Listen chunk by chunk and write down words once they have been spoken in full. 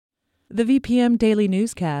The VPM Daily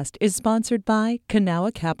Newscast is sponsored by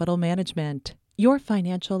Kanawha Capital Management. Your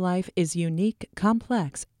financial life is unique,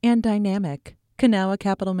 complex, and dynamic. Kanawha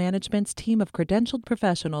Capital Management's team of credentialed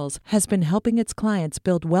professionals has been helping its clients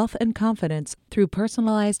build wealth and confidence through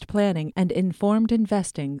personalized planning and informed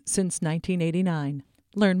investing since 1989.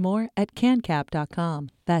 Learn more at cancap.com.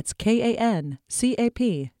 That's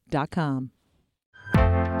KANCAP.com.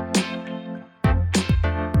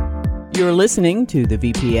 You're listening to the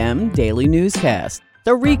VPM Daily Newscast,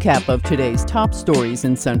 the recap of today's top stories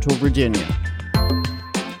in Central Virginia.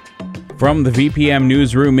 From the VPM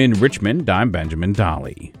Newsroom in Richmond, I'm Benjamin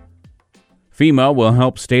Dolly. FEMA will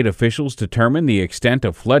help state officials determine the extent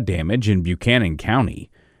of flood damage in Buchanan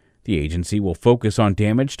County. The agency will focus on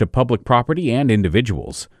damage to public property and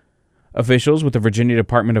individuals. Officials with the Virginia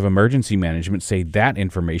Department of Emergency Management say that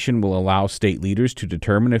information will allow state leaders to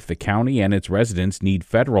determine if the county and its residents need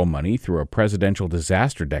federal money through a presidential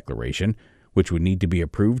disaster declaration, which would need to be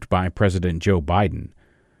approved by President Joe Biden.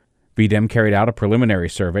 VDEM carried out a preliminary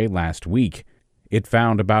survey last week. It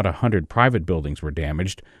found about 100 private buildings were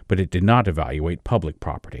damaged, but it did not evaluate public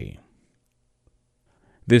property.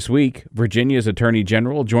 This week, Virginia's Attorney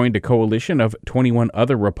General joined a coalition of 21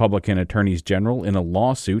 other Republican attorneys general in a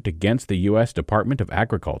lawsuit against the U.S. Department of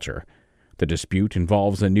Agriculture. The dispute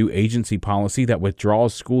involves a new agency policy that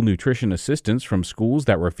withdraws school nutrition assistance from schools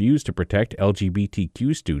that refuse to protect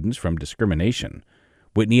LGBTQ students from discrimination.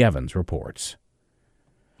 Whitney Evans reports.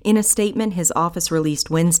 In a statement his office released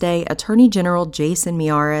Wednesday, Attorney General Jason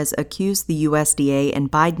Miyares accused the USDA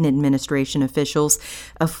and Biden administration officials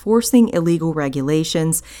of forcing illegal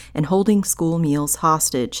regulations and holding school meals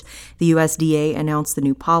hostage. The USDA announced the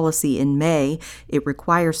new policy in May. It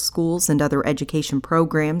requires schools and other education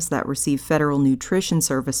programs that receive federal nutrition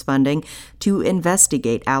service funding to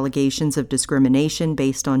investigate allegations of discrimination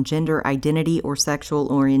based on gender identity or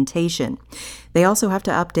sexual orientation. They also have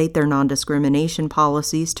to update their non-discrimination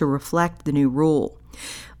policies to reflect the new rule.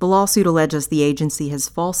 The lawsuit alleges the agency has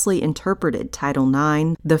falsely interpreted Title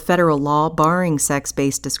IX, the federal law barring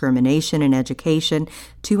sex-based discrimination in education,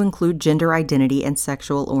 to include gender identity and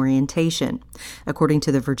sexual orientation. According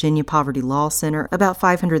to the Virginia Poverty Law Center, about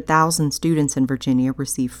 500,000 students in Virginia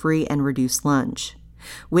receive free and reduced lunch.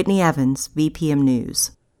 Whitney Evans, VPM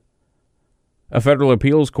News. A federal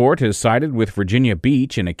appeals court has sided with Virginia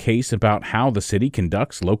Beach in a case about how the city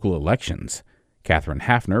conducts local elections. Catherine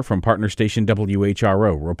Hafner from partner station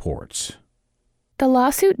WHRO reports. The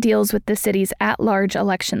lawsuit deals with the city's at-large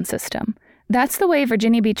election system. That's the way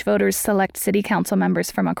Virginia Beach voters select city council members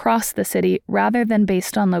from across the city rather than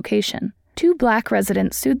based on location. 2 Black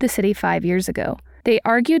residents sued the city 5 years ago. They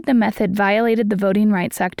argued the method violated the Voting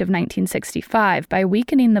Rights Act of 1965 by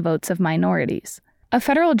weakening the votes of minorities. A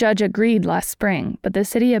federal judge agreed last spring, but the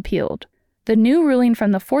city appealed. The new ruling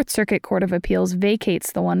from the Fourth Circuit Court of Appeals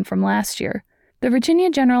vacates the one from last year. The Virginia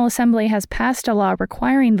General Assembly has passed a law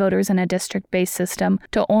requiring voters in a district-based system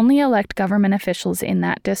to only elect government officials in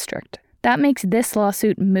that district. That makes this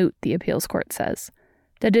lawsuit moot, the appeals court says.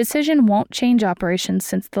 The decision won't change operations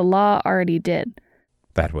since the law already did.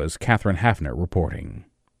 That was Catherine Hafner reporting.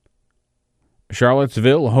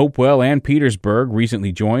 Charlottesville, Hopewell, and Petersburg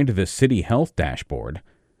recently joined the City Health Dashboard.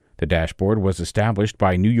 The dashboard was established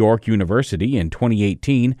by New York University in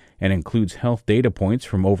 2018 and includes health data points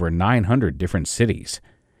from over 900 different cities.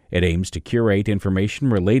 It aims to curate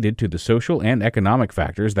information related to the social and economic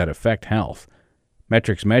factors that affect health.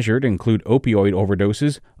 Metrics measured include opioid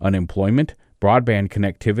overdoses, unemployment, broadband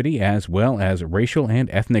connectivity, as well as racial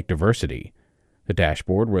and ethnic diversity. The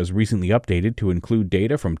dashboard was recently updated to include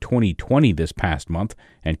data from 2020 this past month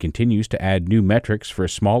and continues to add new metrics for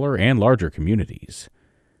smaller and larger communities.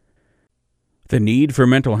 The need for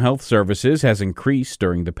mental health services has increased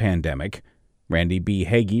during the pandemic. Randy B.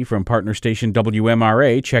 Hagee from partner station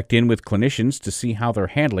WMRA checked in with clinicians to see how they're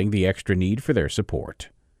handling the extra need for their support.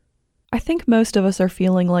 I think most of us are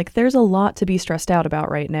feeling like there's a lot to be stressed out about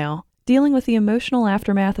right now. Dealing with the emotional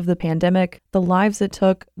aftermath of the pandemic, the lives it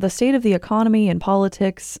took, the state of the economy and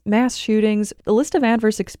politics, mass shootings, the list of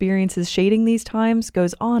adverse experiences shading these times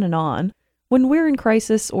goes on and on. When we're in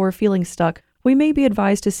crisis or feeling stuck, we may be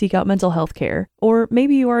advised to seek out mental health care, or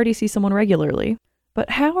maybe you already see someone regularly. But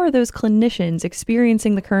how are those clinicians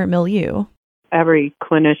experiencing the current milieu? Every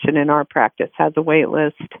clinician in our practice has a wait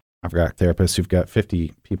list. I've got therapists who've got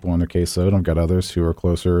 50 people on their caseload. I've got others who are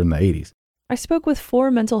closer in the 80s. I spoke with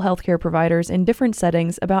 4 mental health care providers in different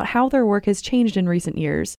settings about how their work has changed in recent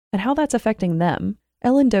years and how that's affecting them.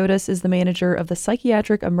 Ellen Dotis is the manager of the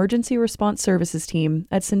Psychiatric Emergency Response Services team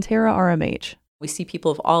at Sentara RMH. We see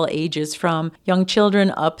people of all ages, from young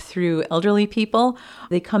children up through elderly people.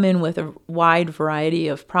 They come in with a wide variety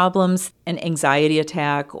of problems, an anxiety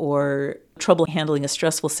attack or trouble handling a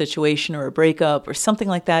stressful situation or a breakup or something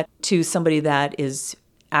like that, to somebody that is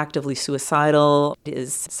actively suicidal,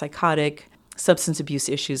 is psychotic, substance abuse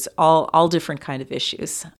issues, all different kind of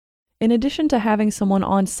issues. In addition to having someone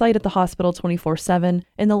on site at the hospital 24/7,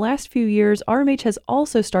 in the last few years, RMH has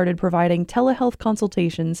also started providing telehealth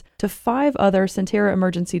consultations to 5 other Sentara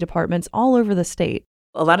emergency departments all over the state.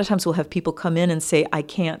 A lot of times we'll have people come in and say, I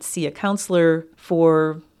can't see a counselor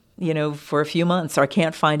for a few months, or I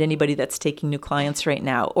can't find anybody that's taking new clients right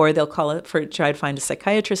now. Or they'll try to find a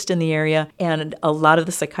psychiatrist in the area. And a lot of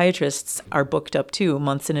the psychiatrists are booked up too,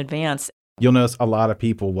 months in advance. You'll notice a lot of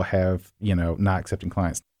people will have, not accepting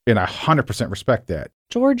clients. And I 100% respect that.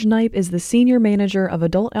 George Knipe is the Senior Manager of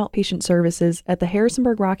Adult Outpatient Services at the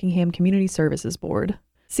Harrisonburg-Rockingham Community Services Board.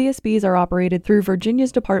 CSBs are operated through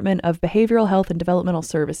Virginia's Department of Behavioral Health and Developmental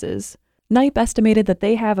Services. Knipe estimated that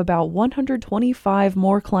they have about 125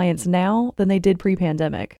 more clients now than they did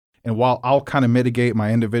pre-pandemic. And while I'll kind of mitigate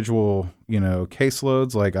my individual,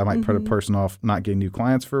 caseloads, like I might put a person off not getting new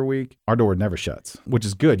clients for a week, our door never shuts, which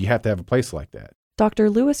is good. You have to have a place like that. Dr.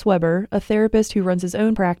 Lewis Weber, a therapist who runs his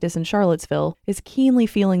own practice in Charlottesville, is keenly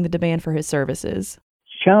feeling the demand for his services.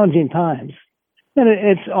 Challenging times. And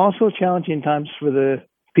it's also challenging times for the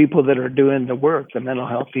people that are doing the work, the mental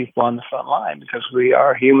health people on the front line, because we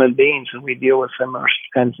are human beings and we deal with similar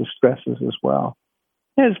kinds of stresses as well.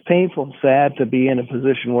 And it's painful and sad to be in a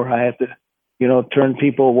position where I have to, turn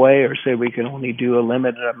people away or say we can only do a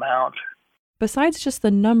limited amount. Besides just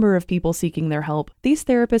the number of people seeking their help, these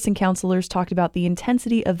therapists and counselors talked about the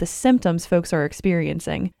intensity of the symptoms folks are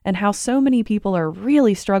experiencing and how so many people are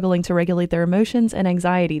really struggling to regulate their emotions and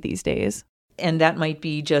anxiety these days. And that might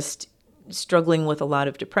be just struggling with a lot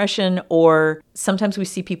of depression, or sometimes we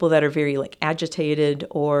see people that are very agitated,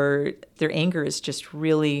 or their anger is just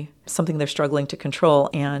really something they're struggling to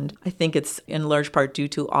control. And I think it's in large part due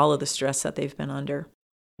to all of the stress that they've been under.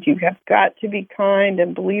 You have got to be kind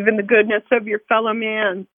and believe in the goodness of your fellow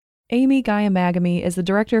man. Amy Guyamagami is the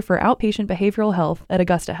Director for Outpatient Behavioral Health at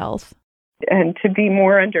Augusta Health. And to be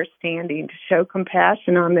more understanding, to show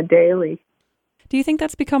compassion on the daily. Do you think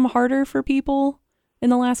that's become harder for people in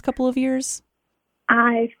the last couple of years?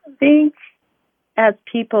 I think as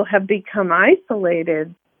people have become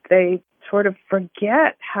isolated, they sort of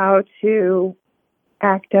forget how to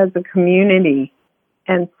act as a community.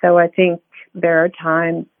 And so I think there are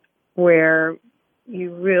times where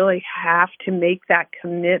you really have to make that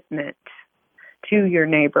commitment to your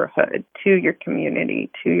neighborhood, to your community,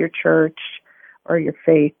 to your church or your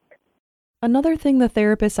faith. Another thing the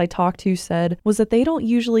therapists I talked to said was that they don't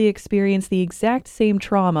usually experience the exact same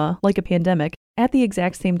trauma, like a pandemic, at the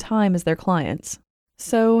exact same time as their clients.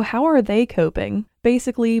 So how are they coping?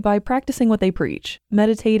 Basically, by practicing what they preach,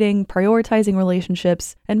 meditating, prioritizing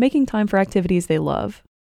relationships, and making time for activities they love.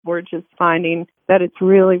 We're just finding that it's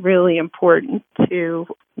really, really important to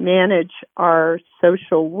manage our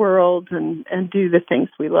social world and do the things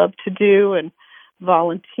we love to do, and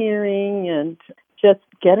volunteering and just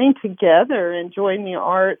getting together, enjoying the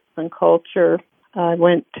arts and culture. I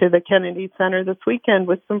went to the Kennedy Center this weekend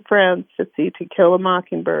with some friends to see To Kill a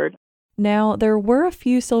Mockingbird. Now, there were a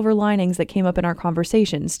few silver linings that came up in our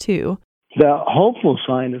conversations, too. The hopeful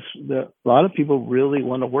sign is that a lot of people really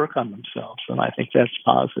want to work on themselves, and I think that's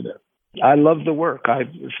positive. I love the work. I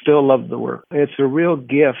still love the work. It's a real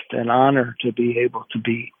gift and honor to be able to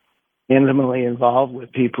be intimately involved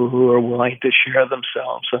with people who are willing to share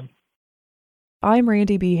themselves. I'm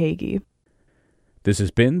Randy B. Hagee. This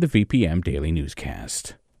has been the VPM Daily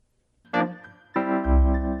Newscast.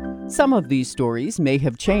 Some of these stories may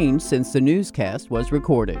have changed since the newscast was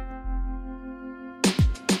recorded.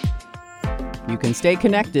 You can stay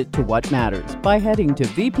connected to what matters by heading to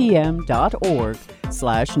vpm.org/news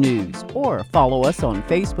or follow us on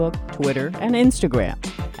Facebook, Twitter, and Instagram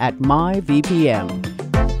at MyVPM.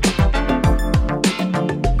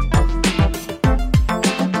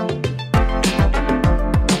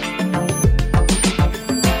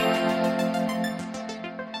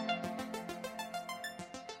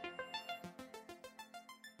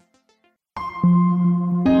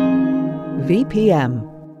 VPM.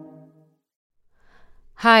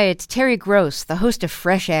 Hi, it's Terry Gross, the host of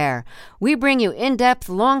Fresh Air. We bring you in-depth,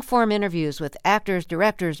 long-form interviews with actors,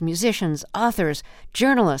 directors, musicians, authors,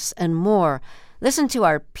 journalists, and more. Listen to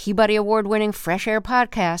our Peabody Award-winning Fresh Air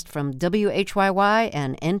podcast from WHYY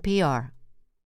and NPR.